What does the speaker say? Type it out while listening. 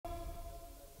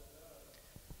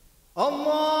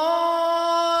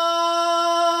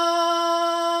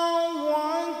الله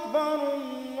أكبر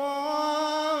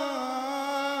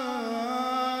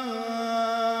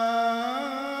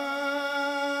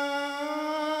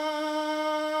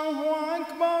الله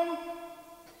أكبر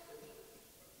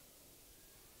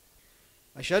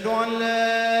أشهد أن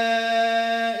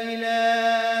لا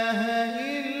إله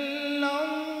إلا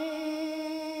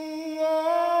الله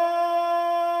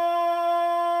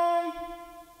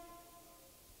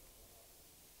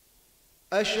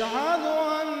أشهد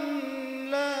أن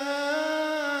لا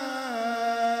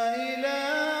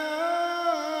إله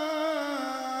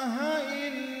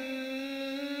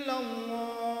إلا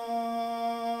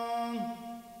الله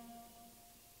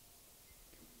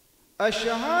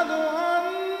أشهد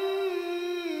أن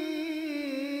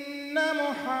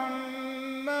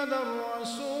محمد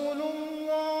رسول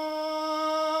الله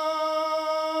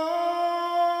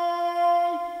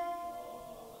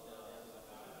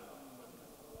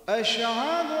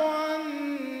أشهد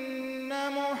أن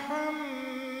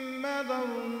محمد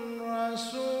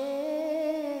رسول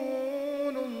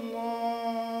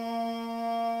الله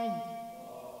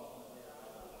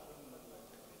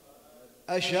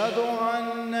أشهد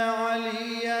أن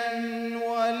عليا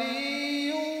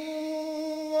ولي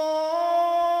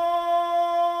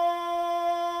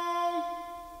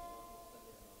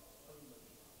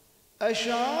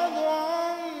أشهد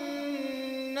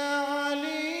أن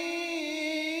عليا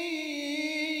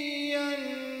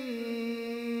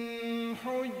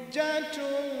حجة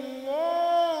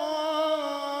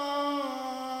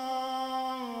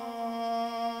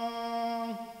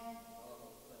الله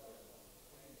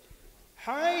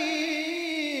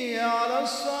حي على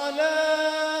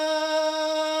الصلاة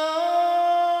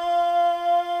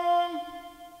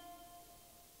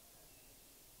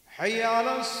حي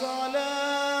على الصلاة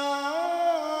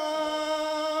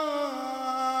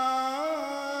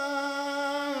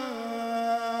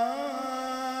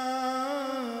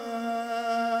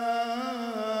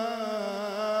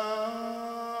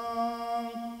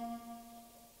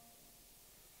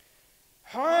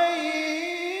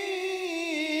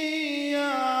حي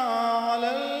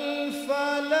على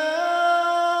الفلاح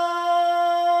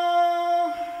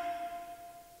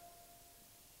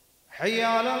حي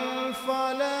على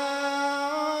الفلاح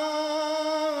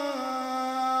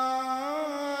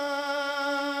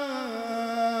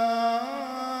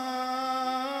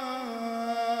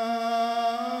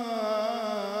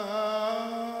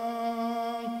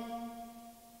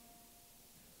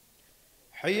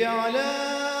حي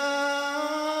على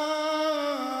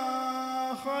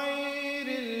خير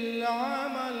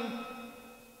العمل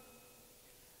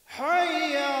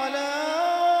حي على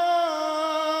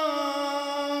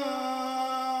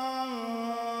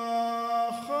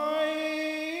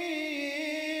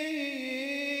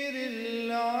خير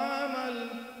العمل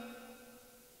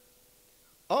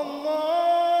الله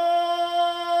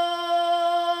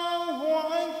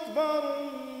أكبر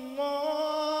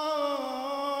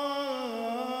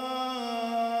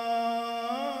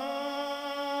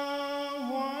الله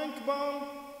أكبر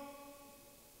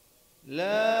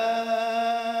لا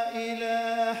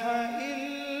إله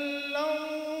إلا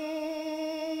الله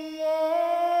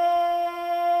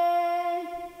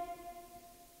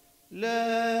لا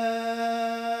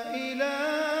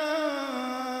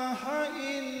إله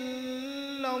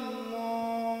إلا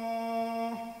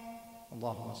الله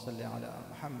اللهم صل على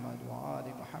محمد وآل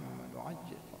محمد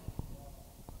وعجل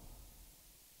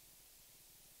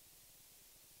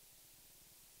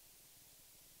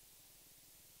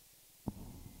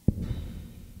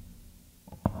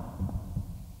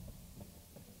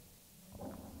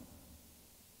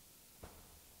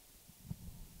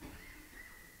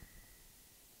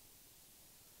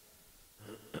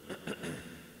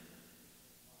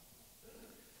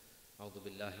أعوذ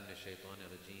بالله من الشيطان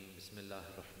الرجيم بسم الله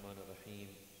الرحمن الرحيم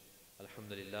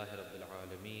الحمد لله رب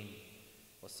العالمين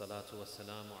والصلاة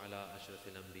والسلام على أشرف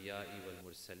الأنبياء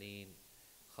والمرسلين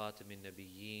خاتم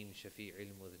النبيين شفيع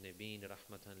المذنبين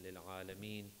رحمة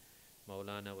للعالمين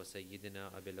مولانا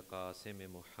وسيدنا أبي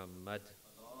القاسم محمد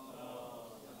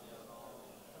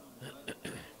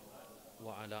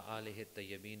وعلى آله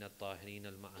الطيبين الطاهرين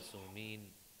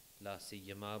المعصومين لا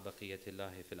سيما بقية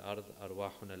الله في الأرض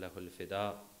أرواحنا له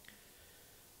الفداء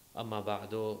أما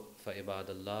بعد فعباد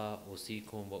الله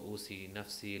أوصيكم وأوصي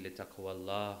نفسي لتقوى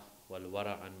الله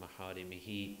والورع عن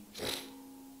محارمه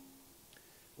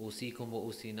أوصيكم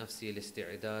وأوصي نفسي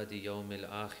لاستعداد يوم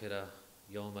الآخرة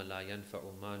يوم لا ينفع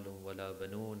مال ولا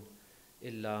بنون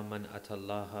إلا من أتى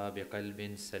الله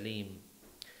بقلب سليم.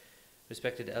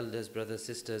 Respected elders, brothers,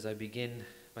 sisters, I begin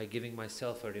by giving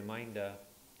myself a reminder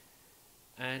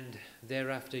and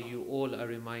thereafter you all a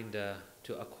reminder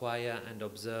to acquire and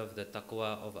observe the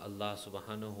taqwa of Allah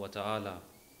subhanahu wa ta'ala.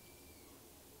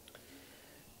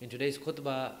 In today's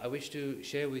khutbah, I wish to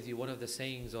share with you one of the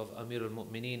sayings of Amir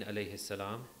al-Mu'mineen alayhi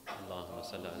salam, Allahumma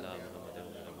salli ala Muhammad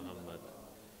wa ala Muhammad,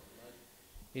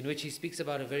 in which he speaks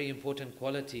about a very important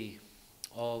quality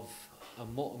of a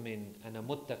mu'min and a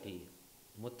muttaqi.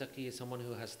 Muttaqi is someone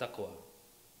who has taqwa.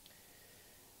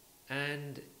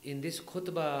 And in this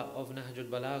khutbah of Nahjul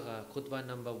Balagha, khutbah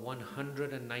number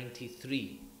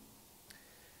 193,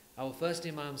 our first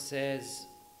Imam says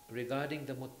regarding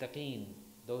the muttaqeen,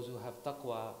 those who have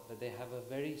taqwa, that they have a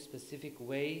very specific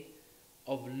way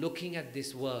of looking at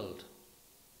this world.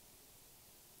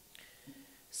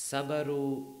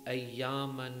 Sabaru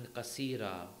ayyaman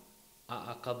qasira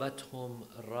a'aqabathum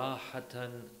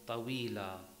rahatan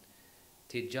tawila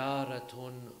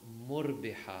tijaratun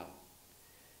murbiha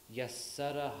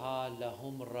yassaraha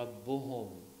lahum rabbuhum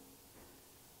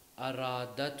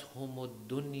aradathum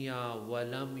ad-dunya wa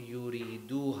lam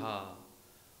yuriduha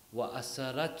wa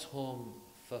asarathum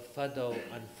fafadaw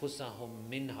anfusahum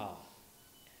minha.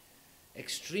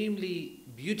 Extremely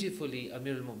beautifully,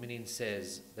 Amir al-Mu'mineen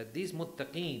says that these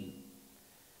muttaqeen,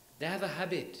 they have a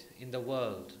habit in the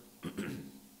world.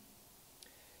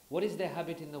 What is their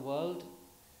habit in the world?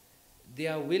 They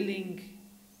are willing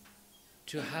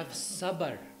to have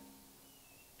sabr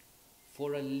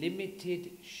for a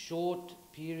limited, short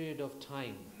period of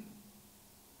time,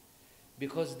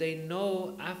 because they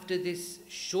know after this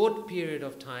short period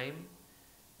of time,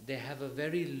 they have a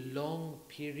very long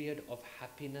period of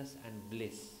happiness and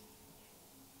bliss.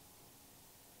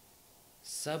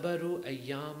 Sabaru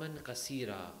ayyaman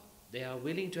qasira. They are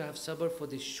willing to have sabr for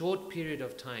this short period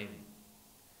of time,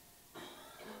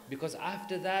 because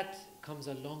after that comes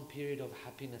a long period of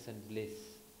happiness and bliss.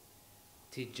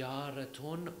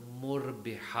 Tijaratun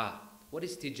murbiha. What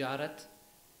is tijarat?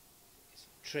 It's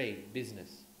trade,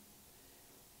 business.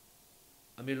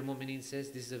 Amir al-Mu'mineen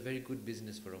says this is a very good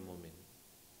business for a mu'min.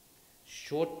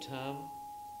 Short-term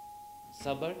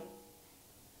sabr,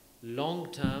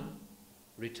 long-term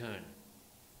return.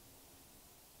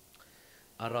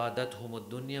 Aradathum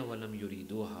ad-dunya wa lam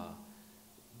yuriduha.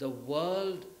 The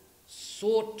world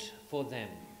sought for them.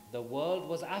 The world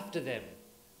was after them.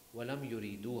 Wa lam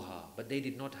yuriduha. But they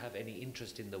did not have any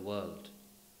interest in the world.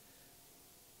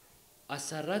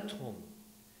 Asarathum.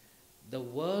 The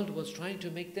world was trying to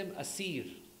make them asir,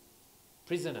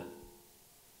 prisoner.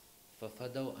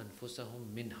 فَفَدَوْا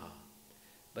أَنفُسَهُمْ مِنْهَا.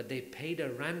 But they paid a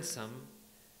ransom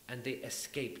and they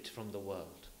escaped from the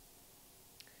world.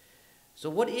 So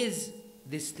what is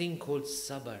this thing called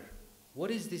sabr? What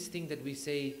is this thing that we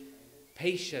say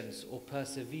patience or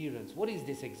perseverance? What is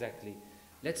this exactly?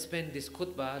 Let's spend this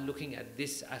khutbah looking at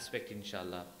this aspect,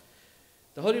 inshallah.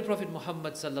 The Holy Prophet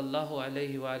Muhammad sallallahu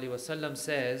alayhi wa alihi wasallam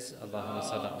says, Allahumma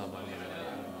salli ala Muhammad,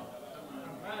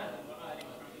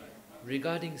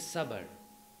 regarding sabr,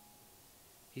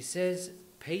 he says,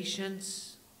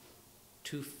 patience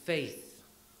to faith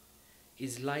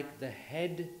is like the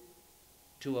head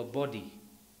to a body.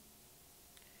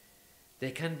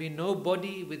 There can be no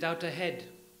body without a head,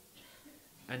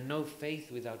 and no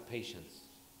faith without patience.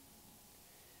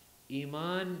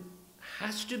 Iman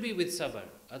has to be with sabr,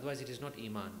 otherwise it is not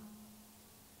Iman.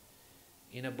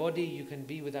 In a body you can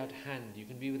be without hand, you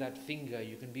can be without finger,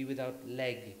 you can be without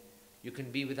leg, you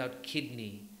can be without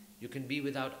kidney, you can be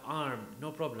without arm,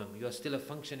 no problem. You are still a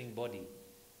functioning body.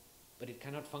 But it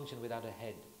cannot function without a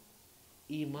head.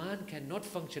 Iman cannot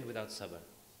function without sabr.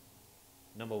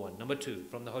 Number one. Number two,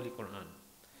 from the Holy Quran.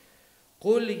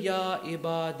 قُلْ يَا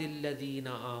عِبَادِ الَّذِينَ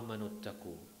آمَنُوا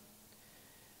اتَّقُوا.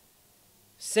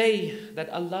 Say that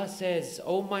Allah says,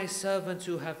 O my servants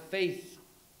who have faith,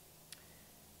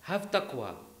 have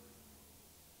taqwa.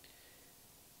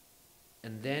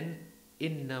 And then,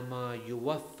 إِنَّمَا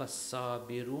يُوَفَّ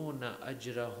الصَّابِرُونَ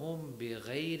أَجْرَهُمْ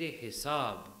بِغَيْرِ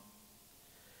حِسَابٍ.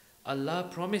 Allah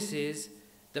promises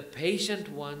the patient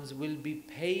ones will be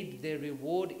paid their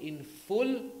reward in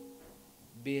full,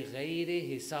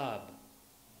 بِغَيْرِ حِسَابٍ,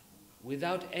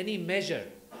 without any measure.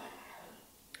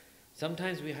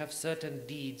 Sometimes we have certain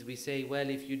deeds, we say, well,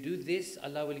 if you do this,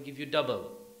 Allah will give you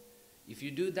double. If you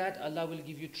do that, Allah will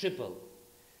give you triple.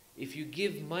 If you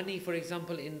give money, for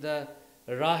example, in the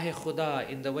Rah-e-Khuda,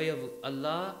 in the way of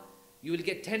Allah, you will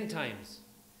get 10 times.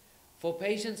 For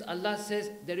patience, Allah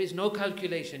says, there is no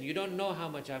calculation. You don't know how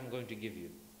much I'm going to give you.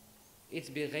 It's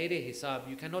bighayri hisab.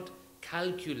 You cannot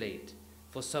calculate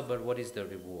for sabr what is the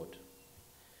reward.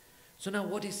 So now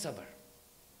what is sabr?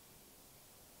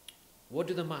 What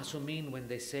do the ma'sumin when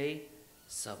they say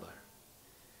sabr?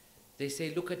 They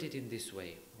say, look at it in this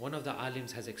way. One of the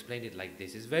alims has explained it like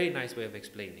this. It's a very nice way of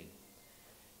explaining.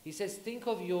 He says, think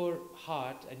of your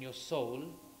heart and your soul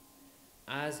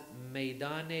as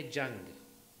Maidan-e-Jang,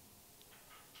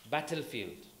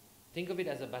 battlefield. Think of it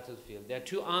as a battlefield. There are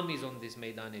two armies on this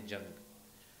Maidan-e-Jang.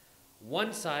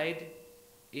 One side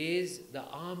is the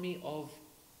army of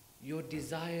your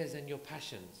desires and your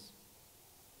passions.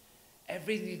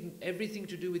 Everything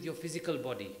to do with your physical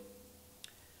body.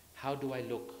 How do I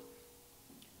look?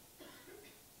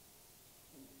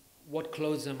 What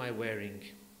clothes am I wearing?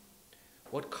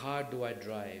 What car do I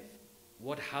drive?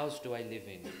 What house do I live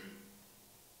in?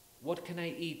 What can I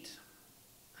eat?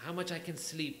 How much I can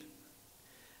sleep?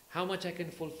 How much I can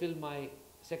fulfill my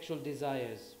sexual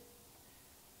desires?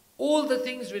 All the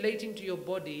things relating to your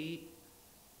body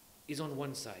is on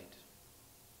one side.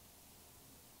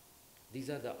 These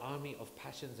are the army of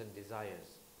passions and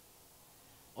desires.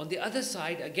 On the other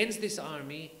side, against this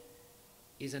army,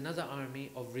 is another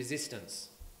army of resistance.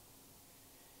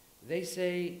 They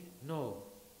say, no,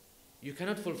 you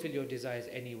cannot fulfill your desires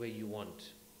any way you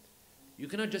want. You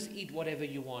cannot just eat whatever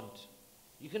you want.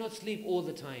 You cannot sleep all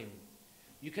the time.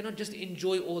 You cannot just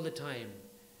enjoy all the time.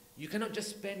 You cannot just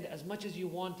spend as much as you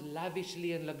want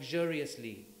lavishly and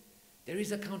luxuriously. There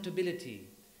is accountability.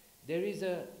 There is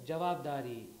a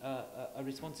jawabdari, a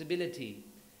responsibility.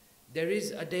 There is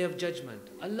a day of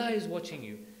judgment. Allah is watching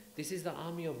you. This is the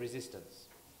army of resistance.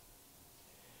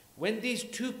 When these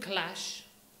two clash,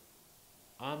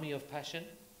 army of passion,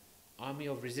 army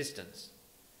of resistance,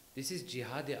 this is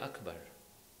Jihad-e-Akbar.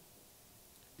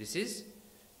 This is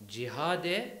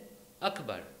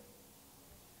Jihad-e-Akbar.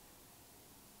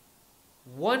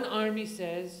 One army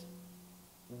says,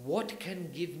 what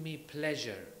can give me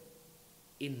pleasure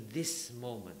in this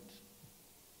moment?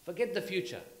 Forget the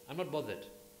future. I'm not bothered.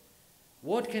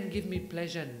 What can give me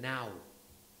pleasure now?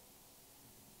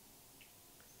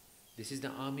 This is the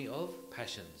army of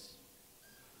passions.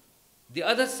 The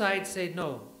other side say,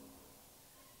 no,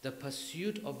 the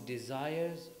pursuit of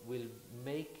desires will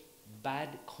make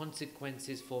bad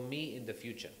consequences for me in the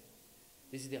future.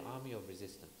 This is the army of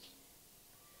resistance.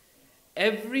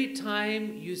 Every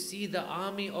time you see the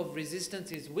army of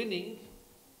resistance is winning,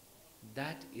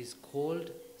 that is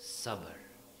called sabr.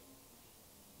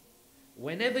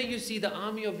 Whenever you see the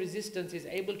army of resistance is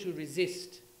able to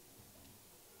resist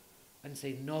and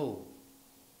say, no,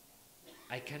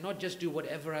 I cannot just do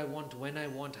whatever I want, when I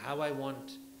want, how I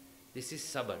want. This is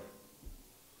sabr.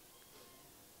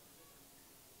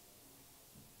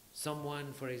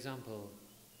 Someone, for example,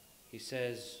 he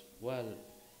says, well,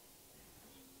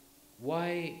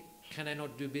 why can I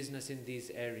not do business in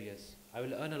these areas? I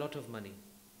will earn a lot of money.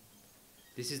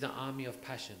 This is the army of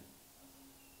passion.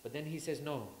 But then he says,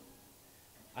 no,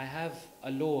 I have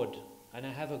a Lord and I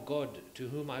have a God to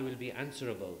whom I will be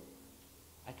answerable.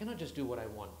 I cannot just do what I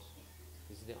want.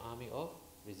 This is the army of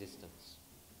resistance.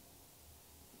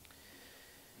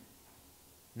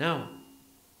 Now,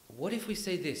 what if we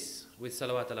say this with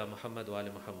salawat ala Muhammad wa ali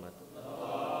Muhammad?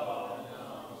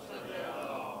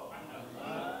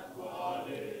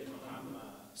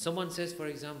 Someone says, for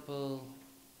example,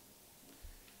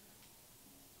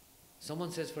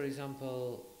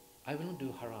 I will not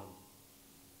do haram.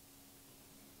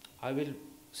 I will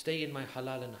stay in my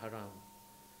halal and haram.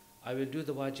 I will do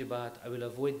the wajibat. I will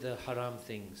avoid the haram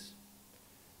things.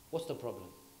 What's the problem?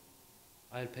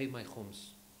 I'll pay my khums.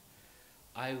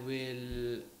 I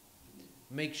will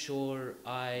make sure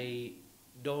I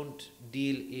don't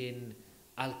deal in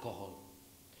alcohol.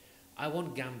 I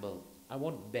won't gamble. I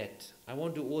won't bet. I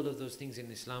won't do all of those things in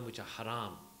Islam which are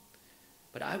haram.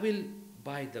 But I will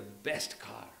buy the best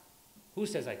car. Who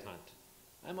says I can't?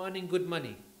 I'm earning good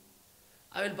money.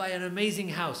 I will buy an amazing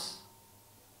house.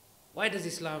 Why does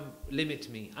Islam limit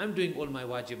me? I'm doing all my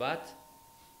wajibat.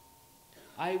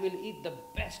 I will eat the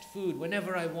best food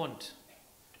whenever I want.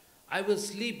 I will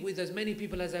sleep with as many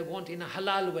people as I want in a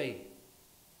halal way.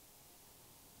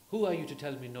 Who are you to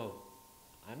tell me no?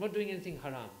 I'm not doing anything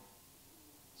haram.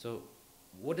 So,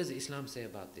 what does Islam say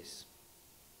about this?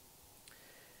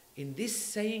 In this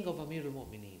saying of Amir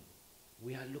al-Mu'mineen,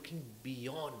 we are looking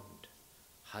beyond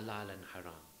halal and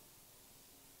haram.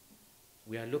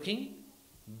 We are looking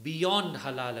beyond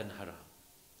halal and haram.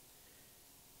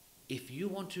 If you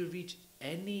want to reach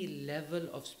any level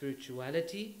of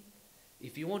spirituality,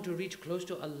 if you want to reach close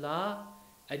to Allah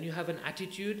and you have an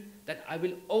attitude that I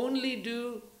will only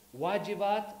do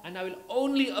wajibat and I will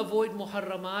only avoid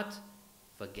muharramat,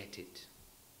 forget it.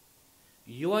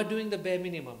 You are doing the bare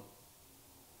minimum.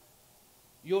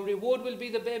 Your reward will be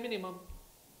the bare minimum.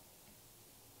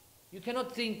 You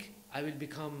cannot think, I will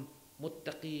become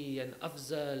muttaqi and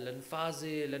afzal and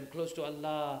fazil and close to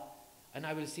Allah. and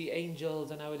I will see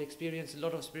angels, and I will experience a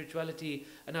lot of spirituality,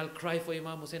 and I'll cry for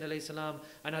Imam Hussein alayhi salam,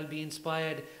 and I'll be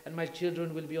inspired, and my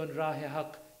children will be on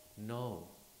Rah-e-Haq. No.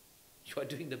 You are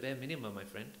doing the bare minimum, my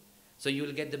friend. So you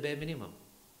will get the bare minimum.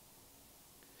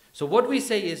 So what we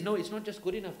say is, no, it's not just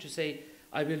good enough to say,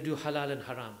 I will do halal and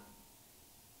haram.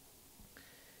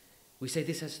 We say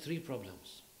this has three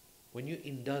problems. When you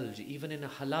indulge, even in a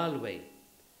halal way,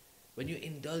 when you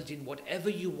indulge in whatever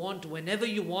you want, whenever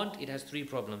you want, it has three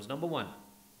problems. Number one,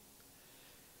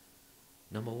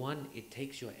 it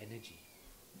takes your energy.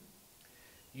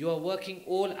 You are working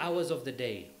all hours of the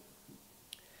day.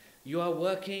 You are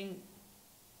working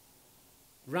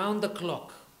round the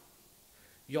clock.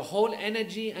 Your whole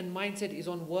energy and mindset is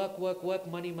on work, work, work,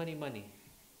 money, money, money.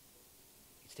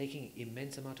 It's taking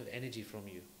immense amount of energy from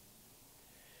you.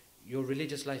 Your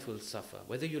religious life will suffer,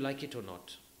 whether you like it or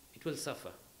not. It will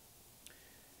suffer.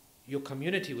 Your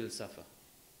community will suffer.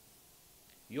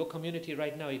 Your community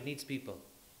right now, it needs people.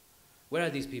 Where are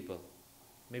these people?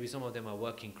 Maybe some of them are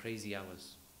working crazy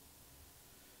hours.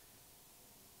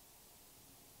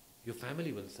 Your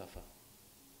family will suffer.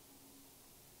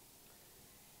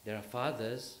 There are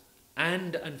fathers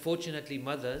and unfortunately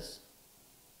mothers,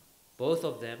 both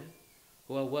of them,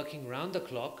 who are working round the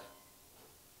clock.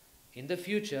 In the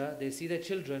future, they see their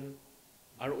children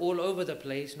are all over the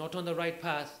place, not on the right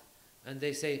path, and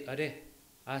they say,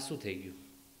 Are, asu thegu.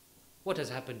 What has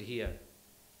happened here?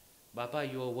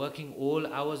 Bapa, you are working all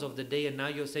hours of the day and now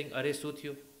you're saying, Are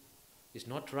sutyu. It's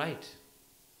not right.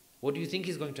 What do you think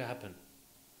is going to happen?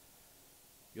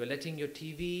 You're letting your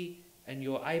TV and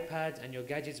your iPads and your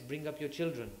gadgets bring up your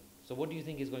children. So what do you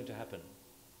think is going to happen?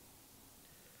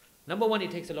 Number one,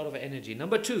 it takes a lot of energy.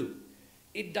 Number two,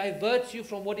 it diverts you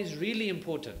from what is really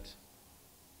important.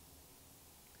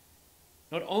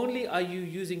 Not only are you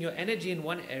using your energy in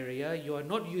one area, you are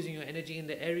not using your energy in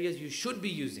the areas you should be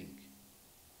using.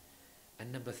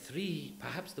 And number three,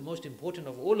 perhaps the most important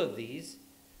of all of these,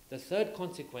 the third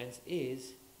consequence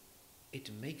is it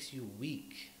makes you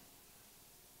weak.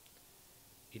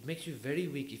 It makes you very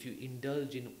weak if you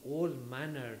indulge in all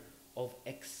manner of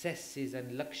excesses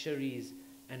and luxuries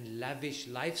and lavish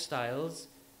lifestyles.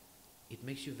 It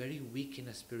makes you very weak in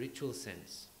a spiritual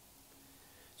sense.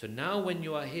 So now when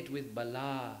you are hit with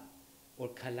bala or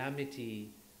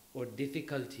calamity or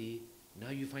difficulty, now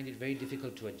you find it very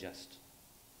difficult to adjust.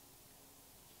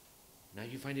 Now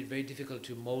you find it very difficult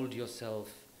to mold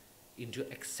yourself into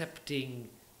accepting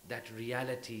that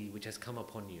reality which has come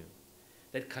upon you.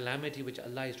 That calamity which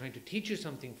Allah is trying to teach you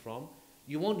something from,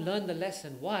 you won't learn the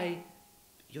lesson. Why?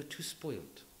 You're too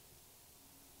spoiled.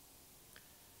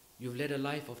 You've led a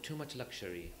life of too much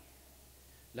luxury.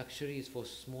 Luxury is for a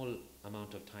small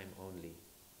amount of time only.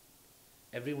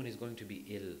 Everyone is going to be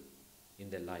ill in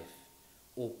their life,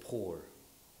 or poor,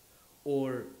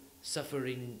 or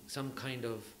suffering some kind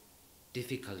of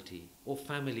difficulty, or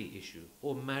family issue,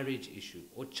 or marriage issue,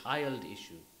 or child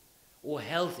issue, or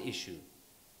health issue.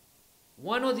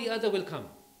 One or the other will come.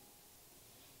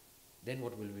 Then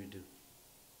what will we do?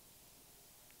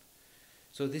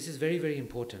 So this is very, very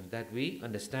important that we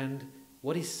understand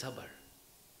what is sabr.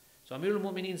 So Amirul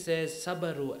Mu'mineen says,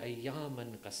 Sabaru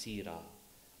ayyaman qasira,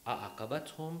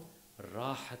 a'aqabathum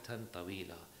rahatan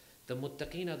tawila. The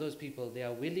muttaqeen are those people, they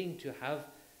are willing to have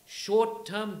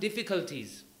short-term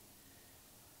difficulties.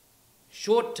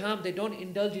 Short-term, they don't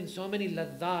indulge in so many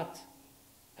ladhat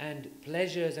and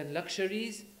pleasures and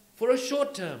luxuries for a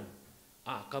short term.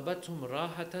 A'aqabathum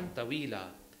rahatan tawila.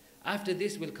 After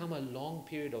this will come a long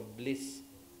period of bliss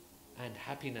and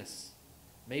happiness.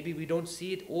 Maybe we don't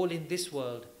see it all in this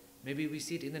world. Maybe we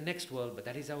see it in the next world, but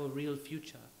that is our real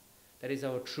future. That is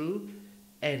our true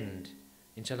end.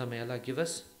 Inshallah, may Allah give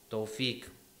us tawfiq.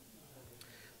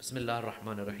 Bismillah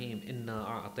ar-Rahman ar-Rahim. Inna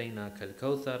a'ataynaka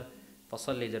al-kawthar.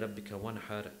 Fasalli li rabbika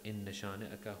wanhar. Inna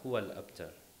shani'aka huwa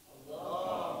al-abtar.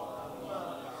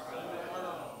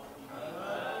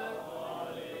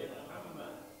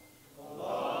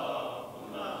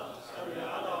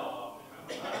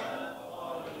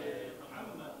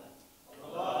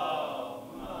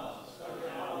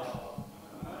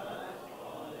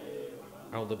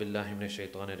 أعوذ بالله من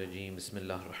الشيطان الرجيم بسم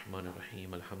الله الرحمن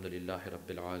الرحيم الحمد لله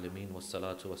رب العالمين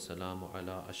والصلاة والسلام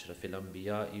على أشرف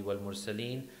الأنبياء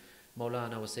والمرسلين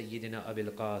مولانا وسيدنا أبي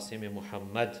القاسم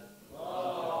محمد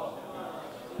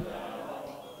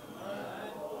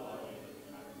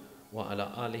وعلى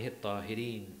آله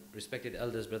الطاهرين. Respected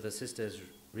elders, brothers, sisters,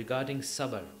 regarding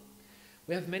sabr,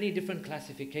 we have many different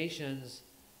classifications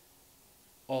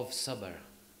of sabr.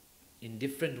 In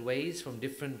different ways, from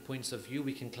different points of view,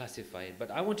 we can classify it. But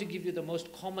I want to give you the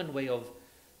most common way of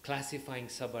classifying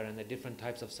sabr and the different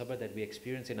types of sabr that we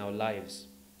experience in our lives.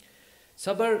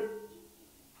 Sabr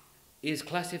is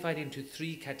classified into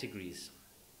 3 categories.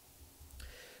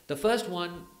 The first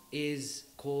one is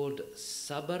called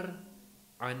Sabr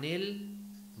Anil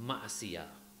Ma'asiyah.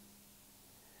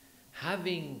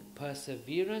 Having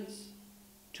perseverance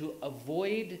to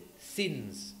avoid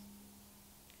sins.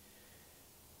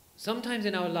 Sometimes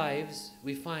in our lives,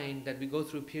 we find that we go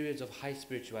through periods of high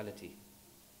spirituality.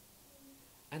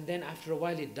 And then after a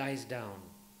while it dies down.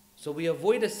 So we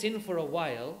avoid a sin for a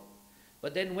while,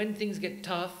 but then when things get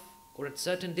tough, or at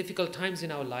certain difficult times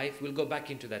in our life, we'll go back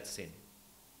into that sin.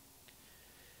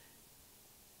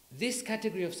 This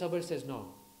category of sabr says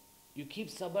no. You keep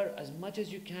sabr as much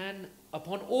as you can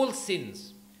upon all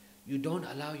sins. You don't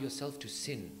allow yourself to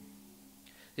sin.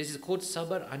 This is called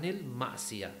sabr anil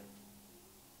ma'siyah.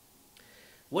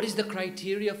 What is the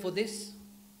criteria for this?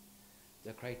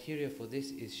 The criteria for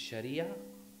this is Sharia,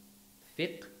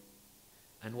 fiqh,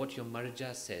 and what your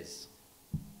marja says.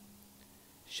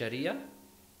 Sharia,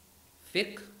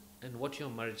 fiqh, and what your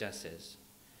marja says.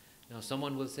 Now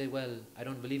someone will say, well, I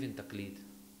don't believe in taqleed.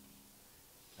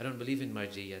 I don't believe in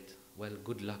marjiyat. Well,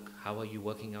 good luck. How are you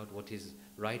working out what is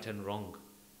right and wrong?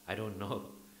 I don't know,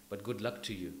 but good luck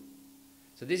to you.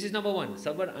 So this is number 1,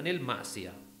 sabr anil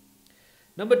ma'siyah.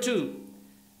 Number 2,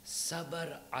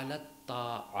 sabr ala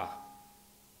ta'ah.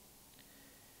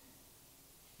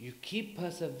 You keep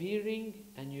persevering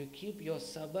and you keep your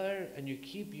sabr and you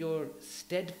keep your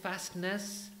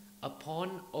steadfastness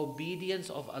upon obedience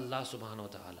of Allah subhanahu wa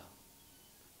ta'ala.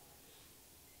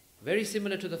 Very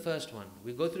similar to the first one.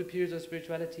 We go through periods of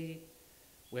spirituality,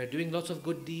 we're doing lots of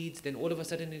good deeds, then all of a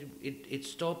sudden it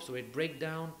stops, or it breaks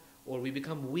down, or we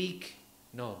become weak.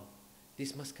 No,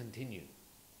 this must continue.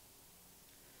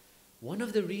 One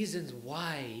of the reasons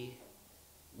why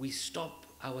we stop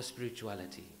our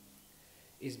spirituality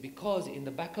is because in the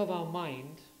back of our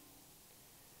mind,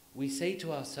 we say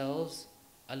to ourselves,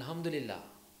 Alhamdulillah,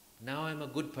 now I'm a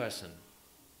good person.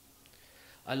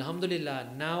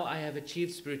 Alhamdulillah, now I have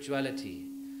achieved spirituality.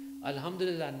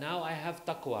 Alhamdulillah, now I have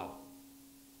taqwa.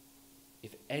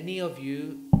 If any of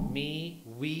you, me,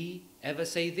 we ever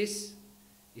say this,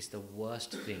 it's the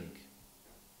worst thing.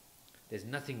 There's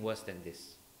nothing worse than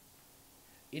this.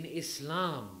 In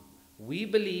Islam, we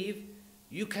believe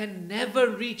you can never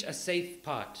reach a safe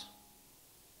part.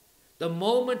 The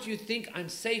moment you think, I'm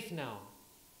safe now,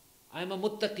 I'm a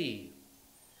muttaqi,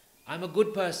 I'm a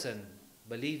good person,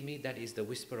 believe me, that is the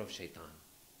whisper of shaitan.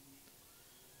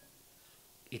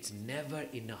 It's never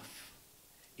enough.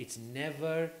 It's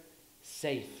never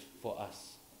safe for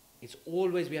us. It's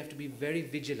always, we have to be very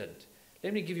vigilant.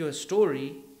 Let me give you a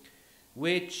story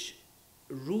which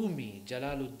Rumi,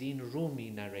 Jalaluddin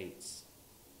Rumi narrates.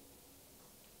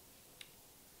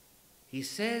 He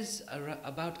says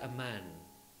about a man.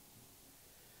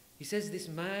 He says this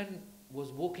man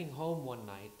was walking home one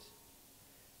night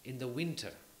in the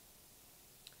winter.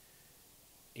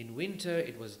 In winter,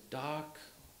 it was dark,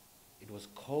 it was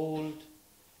cold.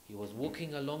 He was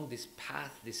walking along this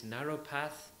path, this narrow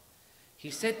path.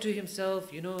 He said to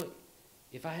himself, you know,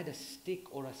 if I had a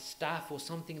stick or a staff or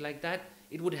something like that,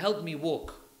 it would help me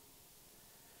walk.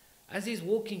 As he's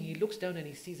walking, he looks down and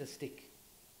he sees a stick.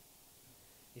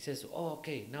 He says, oh,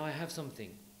 okay, now I have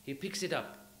something. He picks it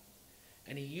up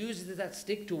and he uses that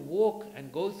stick to walk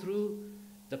and go through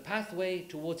the pathway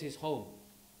towards his home.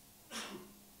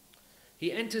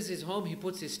 He enters his home, he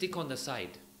puts his stick on the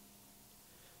side.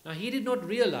 Now he did not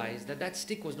realize that that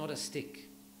stick was not a stick.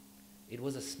 It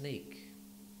was a snake.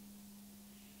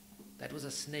 That was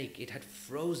a snake. It had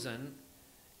frozen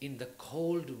in the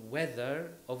cold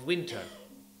weather of winter.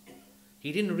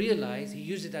 He didn't realize, he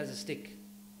used it as a stick.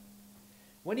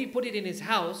 When he put it in his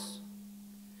house,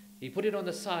 he put it on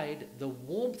the side, the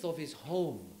warmth of his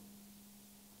home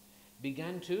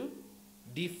began to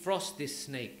defrost this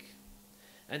snake.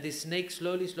 And this snake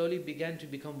slowly began to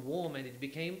become warm and it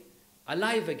became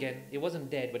alive again. It wasn't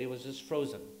dead, but it was just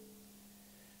frozen.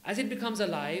 As it becomes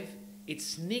alive, it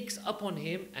sneaks up on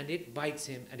him and it bites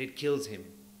him and it kills him.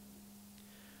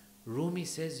 Rumi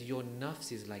says, your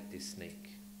nafs is like this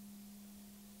snake.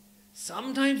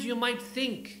 Sometimes you might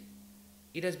think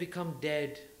it has become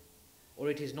dead, or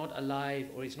it is not alive,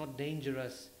 or it's not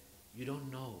dangerous. You don't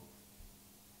know.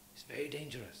 It's very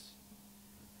dangerous.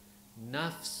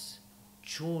 Nafs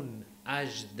chun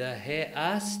ajdahe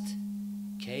ast,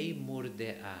 ki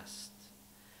murde ast.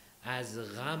 Az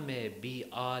gham bi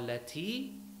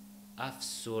alati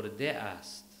afsurde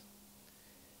ast.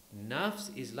 Nafs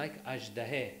is like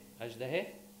ajdahe. Ajdahe?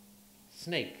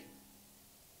 Snake.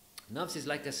 Nafs is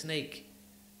like a snake.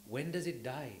 When does it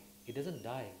die? It doesn't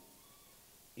die.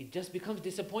 It just becomes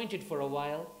disappointed for a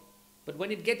while, but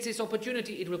when it gets its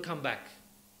opportunity, it will come back.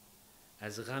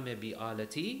 از غم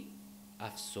بی‌آلتی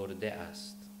افسرده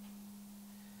است.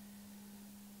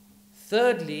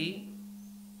 Thirdly,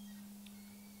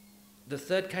 the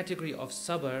third category of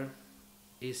sabr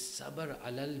is sabr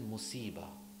alal musiba.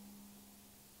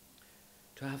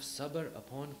 To have sabr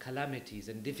upon calamities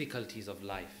and difficulties of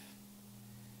life.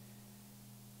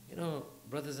 You know,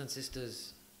 brothers and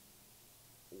sisters,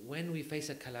 when we face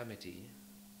a calamity,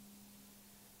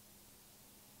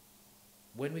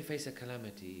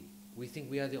 we think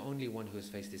we are the only one who has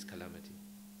faced this calamity.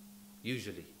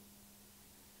 Usually.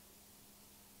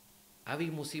 Avi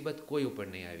musibat koi upar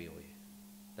nahi aayi hoye.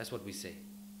 That's what we say.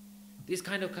 This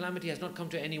kind of calamity has not come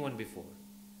to anyone before.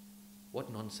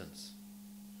 What nonsense.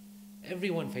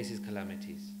 Everyone faces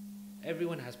calamities.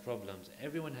 Everyone has problems.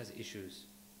 Everyone has issues.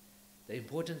 The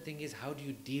important thing is, how do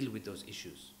you deal with those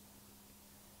issues?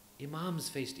 Imams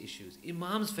faced issues.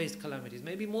 Imams faced calamities,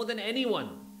 maybe more than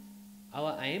anyone.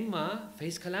 Our Aimma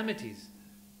face calamities.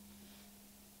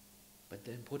 But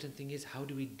the important thing is, how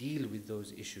do we deal with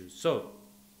those issues? So,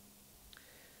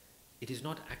 it is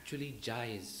not actually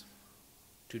jaiz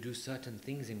to do certain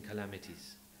things in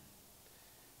calamities.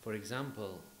 For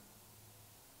example,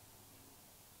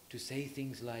 to say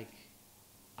things like,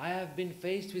 I have been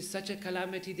faced with such a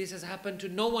calamity, this has happened to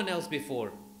no one else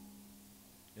before.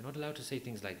 You're not allowed to say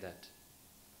things like that.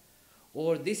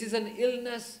 Or this is an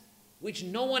illness which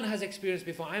no one has experienced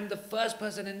before. I am the first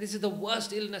person and this is the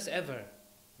worst illness ever.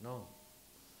 No,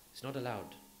 it's not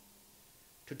allowed.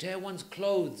 To tear one's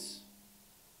clothes,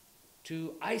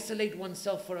 to isolate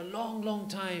oneself for a long, long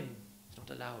time, it's not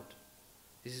allowed.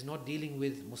 This is not dealing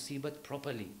with musibat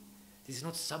properly. This is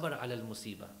not sabr alal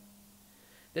musibah.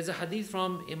 There's a hadith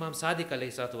from Imam Sadiq alayhi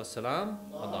salatu wassalam.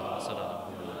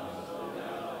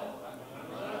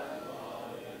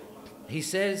 He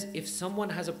says, if someone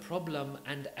has a problem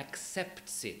and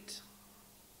accepts it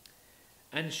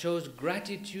and shows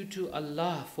gratitude to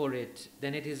Allah for it,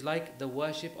 then it is like the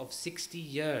worship of 60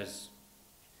 years.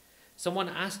 Someone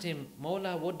asked him,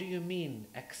 Mawla, what do you mean,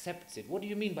 accepts it? What do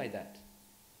you mean by that?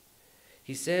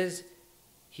 He says,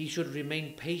 he should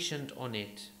remain patient on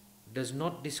it, does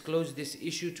not disclose this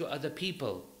issue to other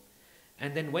people.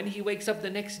 And then when he wakes up the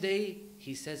next day,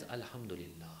 he says,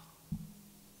 Alhamdulillah.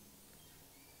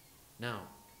 Now,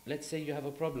 let's say you have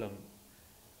a problem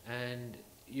and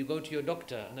you go to your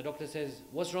doctor and the doctor says,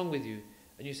 what's wrong with you?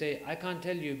 And you say, I can't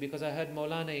tell you because I heard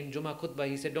Maulana in Jummah Khutba,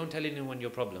 he said, don't tell anyone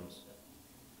your problems.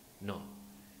 No.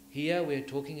 Here we're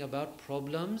talking about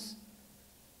problems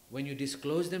when you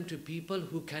disclose them to people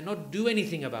who cannot do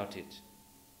anything about it.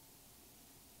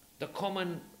 The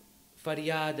common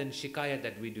faryad and shikayat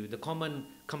that we do, the common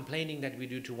complaining that we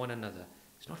do to one another,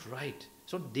 it's not right.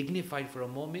 It's not dignified for a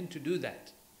moment to do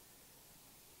that.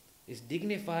 It's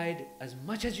dignified as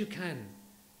much as you can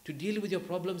to deal with your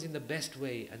problems in the best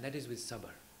way, and that is with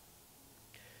sabr.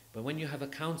 But when you have a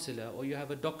counselor or you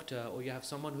have a doctor or you have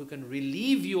someone who can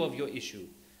relieve you of your issue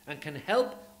and can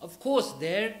help, of course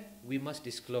there we must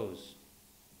disclose.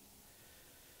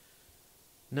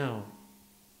 Now,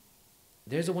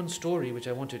 there's one story which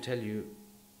I want to tell you,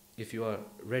 if you are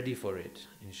ready for it,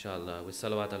 inshallah, with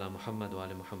salawat ala Muhammad wa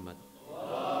ala Muhammad.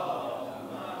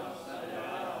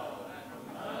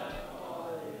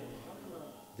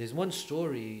 There's one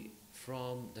story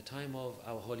from the time of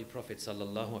our Holy Prophet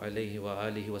sallallahu alaihi wa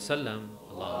alihi wasallam.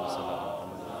 Allahumma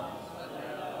salli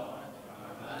ala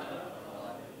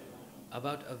Muhammad.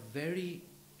 About a very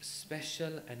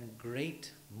special and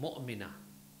great mu'mina,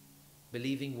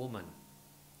 believing woman.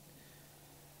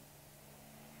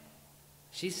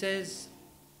 She says,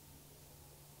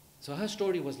 so her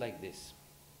story was like this.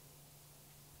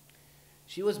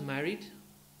 She was married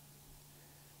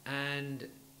and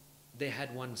they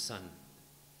had one son.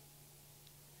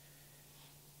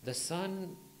 The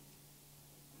son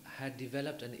had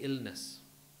developed an illness,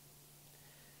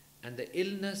 and the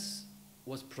illness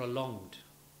was prolonged,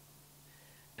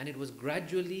 and it was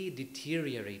gradually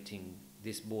deteriorating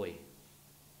this boy.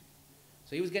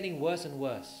 So he was getting worse and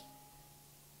worse.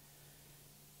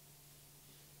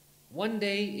 One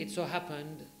day it so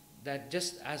happened that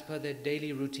just as per their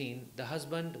daily routine, the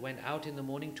husband went out in the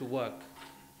morning to work,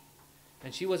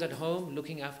 and she was at home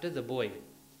looking after the boy.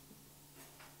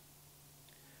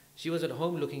 She was at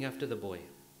home looking after the boy.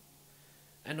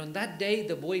 And on that day,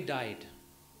 the boy died.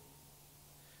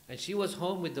 And she was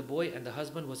home with the boy and the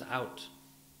husband was out.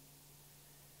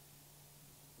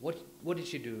 What did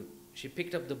she do? She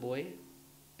picked up the boy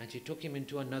and she took him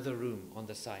into another room on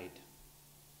the side.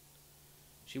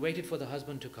 She waited for the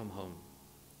husband to come home.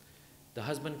 The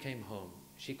husband came home.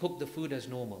 She cooked the food as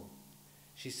normal.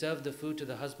 She served the food to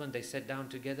the husband. They sat down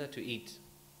together to eat.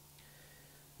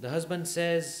 The husband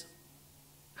says,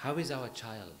 how is our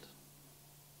child?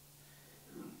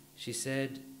 She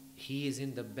said, he is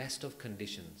in the best of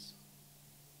conditions.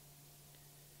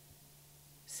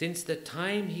 Since the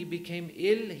time he became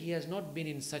ill, he has not been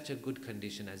in such a good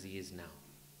condition as he is now.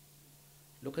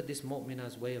 Look at this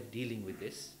mu'mina's way of dealing with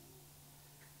this.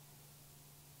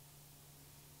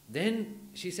 Then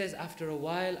she says, after a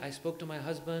while, I spoke to my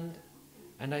husband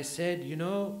and I said, you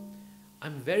know,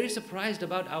 I'm very surprised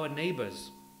about our neighbors.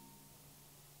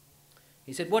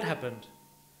 He said, what happened?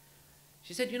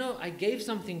 She said, you know, I gave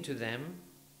something to them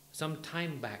some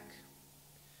time back.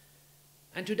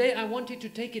 And today I wanted to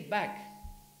take it back.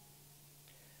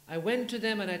 I went to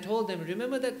them and I told them,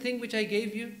 remember that thing which I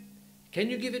gave you? Can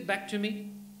you give it back to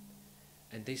me?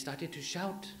 And they started to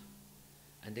shout.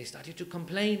 And they started to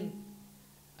complain.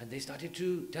 And they started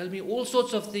to tell me all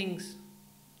sorts of things.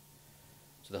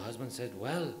 So the husband said,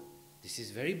 well, this is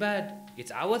very bad.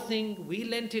 It's our thing. We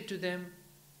lent it to them.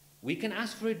 We can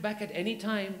ask for it back at any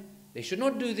time. They should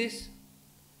not do this.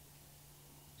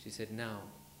 She said, now,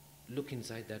 look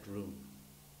inside that room.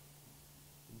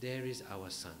 There is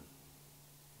our son.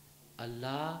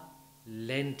 Allah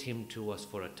lent him to us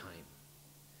for a time.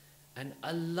 And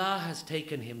Allah has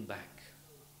taken him back.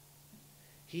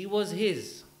 He was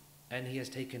his, and he has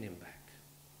taken him back.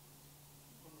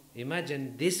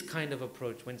 Imagine this kind of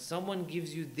approach. When someone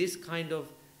gives you this kind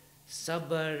of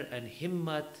sabr and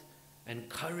himmat and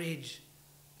courage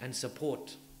and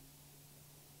support,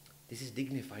 this is a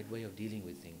dignified way of dealing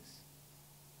with things.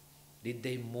 Did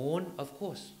they mourn? Of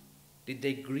course. Did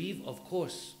they grieve? Of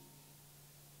course.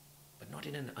 But not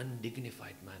in an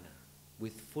undignified manner,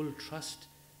 with full trust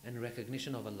and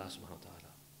recognition of Allah subhanahu wa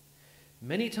ta'ala.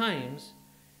 Many times,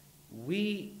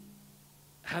 we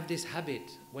have this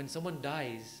habit, when someone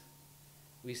dies,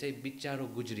 we say, Bicharo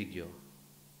gujri gyo.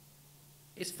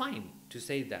 It's fine to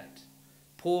say that.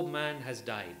 Poor man has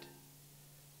died.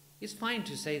 It's fine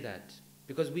to say that,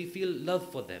 because we feel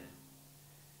love for them.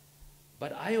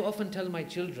 But I often tell my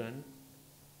children,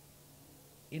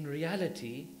 in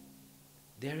reality,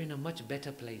 they're in a much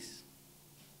better place.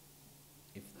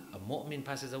 If a mu'min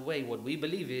passes away, what we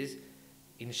believe is,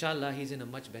 inshallah, he's in a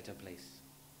much better place.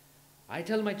 I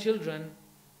tell my children,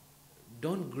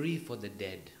 don't grieve for the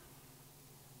dead.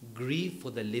 Grieve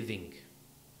for the living.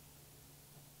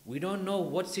 We don't know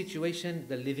what situation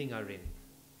the living are in.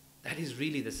 That is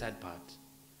really the sad part.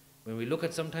 When we look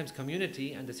at sometimes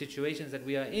community and the situations that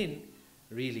we are in,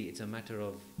 really it's a matter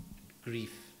of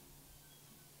grief.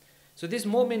 So this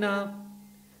mu'minah,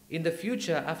 in the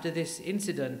future, after this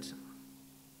incident,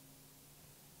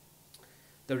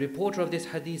 the reporter of this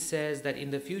hadith says that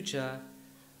in the future,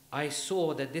 I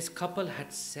saw that this couple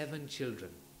had 7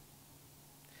 children.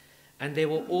 And they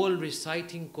were all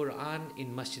reciting Quran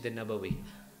in Masjid al-Nabawi.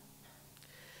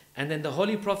 And then the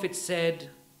Holy Prophet said,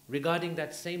 regarding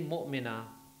that same mu'minah,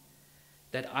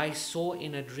 that I saw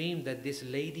in a dream that this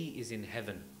lady is in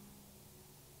heaven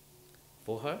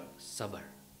for her sabr.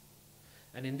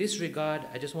 And in this regard,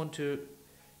 I just want to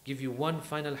give you one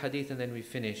final hadith and then we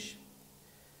finish.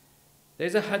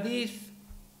 There's a hadith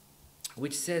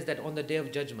which says that on the Day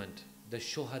of Judgment, the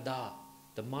shuhada,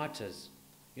 the martyrs,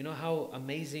 you know how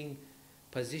amazing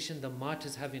position the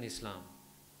martyrs have in Islam.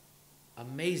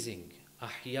 Amazing.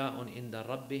 Ahya'un inda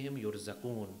rabbihim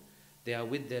yurzaqun. They are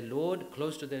with their Lord,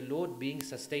 close to their Lord, being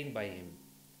sustained by Him.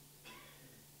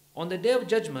 On the Day of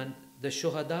Judgment, the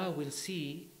shuhada will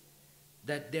see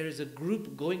that there is a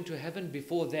group going to heaven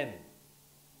before them.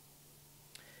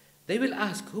 They will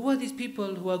ask, who are these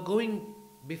people who are going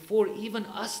before even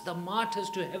us, the martyrs,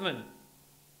 to heaven?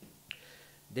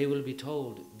 They will be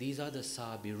told, these are the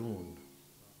sabirun.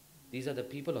 These are the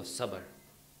people of sabr.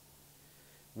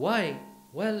 Why?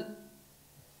 Well,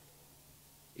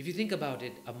 if you think about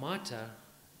it, a martyr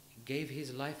gave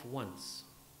his life once.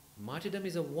 Martyrdom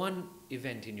is a one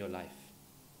event in your life.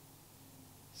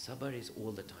 Sabr is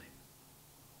all the time.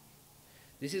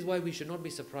 This is why we should not be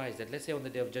surprised that, let's say on the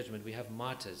Day of Judgment, we have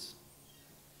martyrs.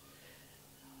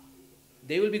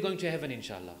 They will be going to heaven,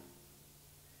 inshallah.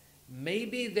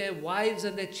 Maybe their wives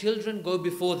and their children go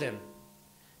before them.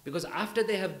 Because after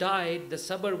they have died, the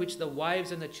sabr which the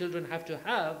wives and the children have to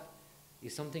have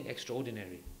is something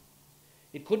extraordinary.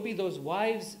 It could be those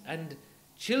wives and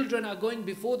children are going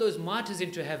before those martyrs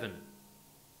into heaven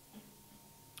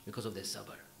because of their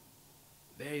sabr.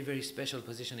 Very, very special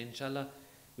position, inshallah.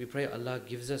 We pray Allah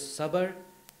gives us sabr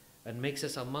and makes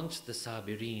us amongst the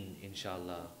sabirin,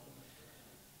 inshallah.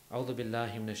 أعوذ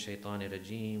بالله من الشيطان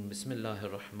الرجيم بسم الله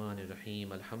الرحمن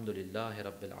الرحيم الحمد لله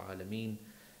رب العالمين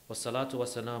والصلاة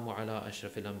والسلام على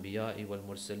أشرف الأنبياء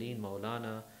والمرسلين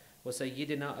مولانا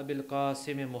وسيدنا أبي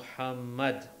القاسم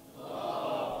محمد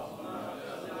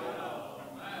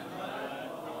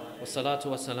والصلاة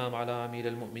والسلام على أمير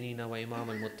المؤمنين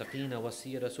وإمام المتقين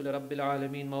وسي رسول رب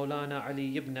العالمين مولانا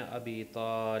علي بن أبي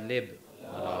طالب.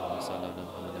 اللهم صل على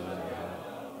محمد وعلى آل محمد.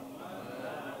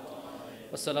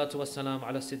 والصلاة والسلام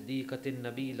على الصديقة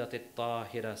النبيلة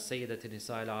الطاهرة سيدة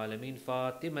نساء العالمين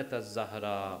فاطمة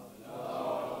الزهراء.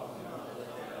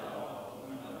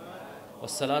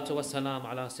 والصلاة والسلام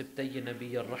على سبتي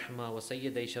نبي الرحمة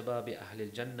وسيدي شباب أهل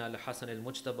الجنة الحسن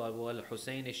المجتبى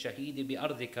والحسين الشهيد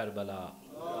بأرض كربلاء.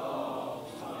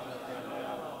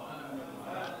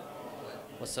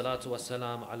 والصلاة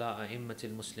والسلام على أئمة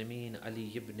المسلمين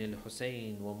علي بن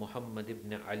الحسين ومحمد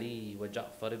بن علي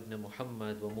وجعفر بن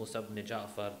محمد وموسى بن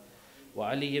جعفر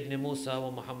وعلي بن موسى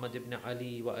ومحمد بن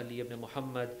علي وعلي بن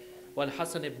محمد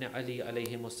والحسن بن علي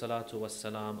عليهم الصلاة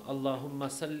والسلام. اللهم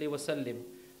صل وسلم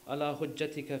على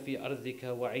حجتك في أرضك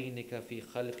وعينك في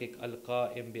خلقك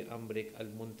القائم بأمرك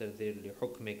المنتظر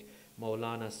لحكمك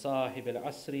مولانا صاحب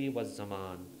العصر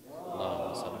والزمان.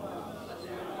 اللهم صل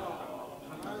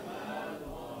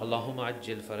اللهم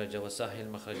عجل فرج وسهل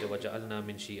مخرج وجعلنا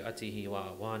من شيعته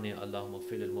وأعوانه. اللهم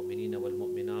اغفر للمؤمنين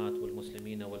والمؤمنات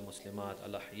والمسلمين والمسلمات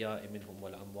الأحياء منهم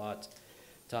والأموات.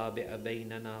 تابع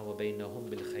بيننا وبينهم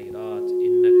بالخيرات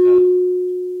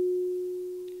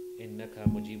إنك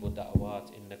مجيب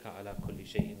الدعوات إنك على كل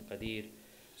شيء قدير.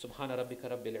 سبحان ربك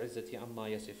رب العزة عما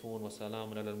يصفون وسلام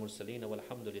على المرسلين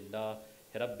والحمد لله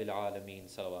رب العالمين.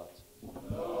 صلوات.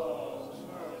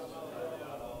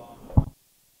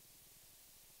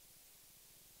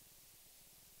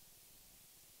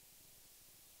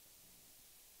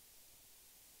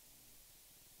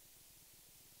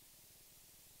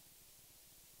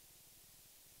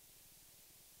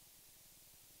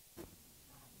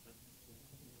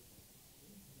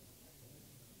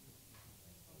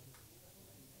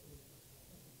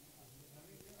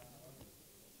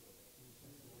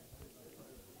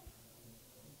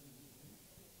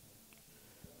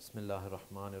 بسم الله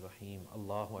الرحمن الرحيم.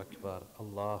 الله أكبر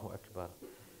الله أكبر.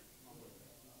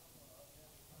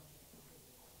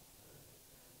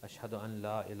 أشهد أن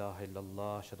لا إله إلا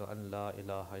الله أشهد أن لا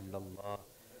إله إلا الله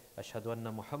أشهد أن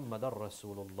محمد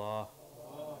رسول الله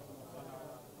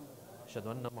أشهد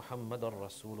أن محمد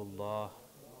رسول الله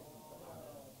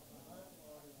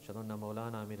أشهد أن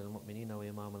مولانا أمير المؤمنين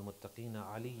وإمام المتقين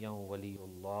عليا ولي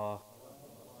الله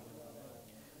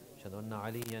أشهد أن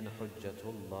عليا حجة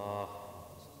الله.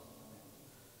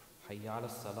 حي على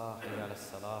الصلاة حي على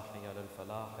الصلاة حي على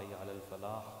الفلاح حي على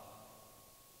الفلاح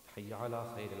حي على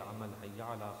خير العمل حي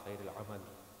على خير العمل.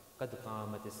 قد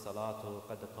قامت الصلاة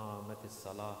قد قامت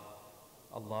الصلاة.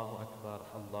 الله أكبر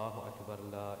الله أكبر.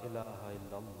 لا إله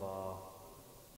إلا الله.